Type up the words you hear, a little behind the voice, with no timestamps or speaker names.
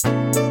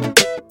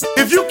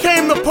If you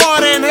came to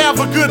party and have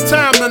a good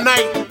time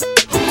tonight,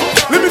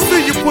 let me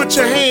see you put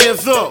your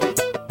hands up.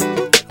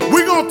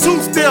 We gon'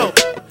 two-step,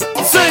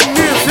 sing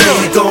this here.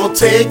 We gon'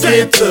 take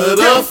it to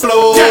the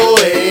floor,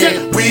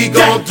 and we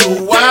gon'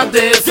 do our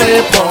dance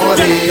and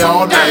party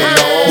all night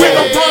long. We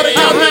gon' party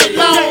all night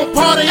long,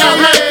 party all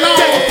night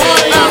long,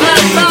 party all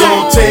night long. We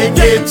gon' take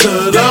it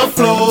to the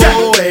floor,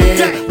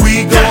 and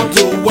we gon'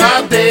 do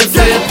our dance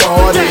and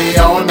party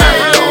all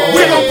night long.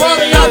 We gon'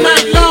 party all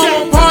night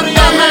long, party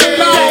all night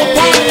long,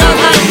 party all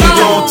night long. We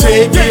gon'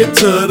 take it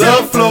to the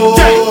floor,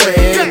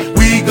 and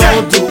we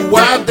gon' do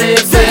our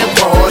dance and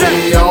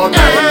party all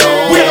night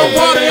long. We gon'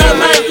 party all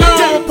night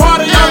long,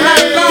 party all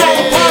night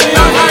long, party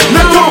all night long.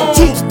 Now gon'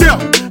 two-step,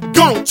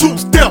 gon'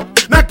 two-step.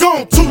 Now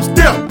gon'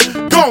 two-step,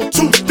 gon'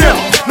 two-step.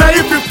 Now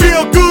if you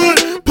feel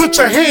good, put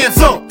your hands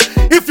up.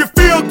 If you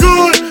feel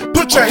good,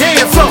 put your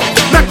hands up.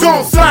 Now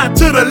gon' slide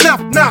to the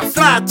left now,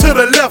 slide to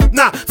the left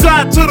now,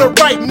 slide to the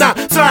right now,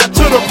 slide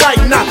to the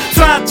right now,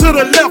 slide to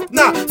the left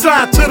now,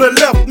 slide to the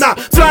left now,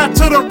 slide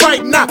to the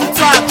right now,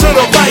 slide to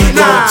the right We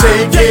now.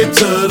 gon' take it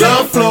to the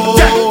floor,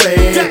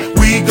 and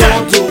we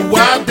gon' do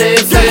our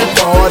dance and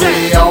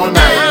party all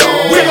night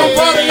long. We gon'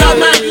 party all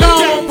night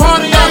long,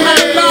 party all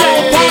night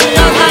long, party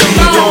all night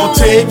long. We gon'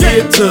 take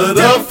it to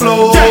the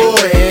floor,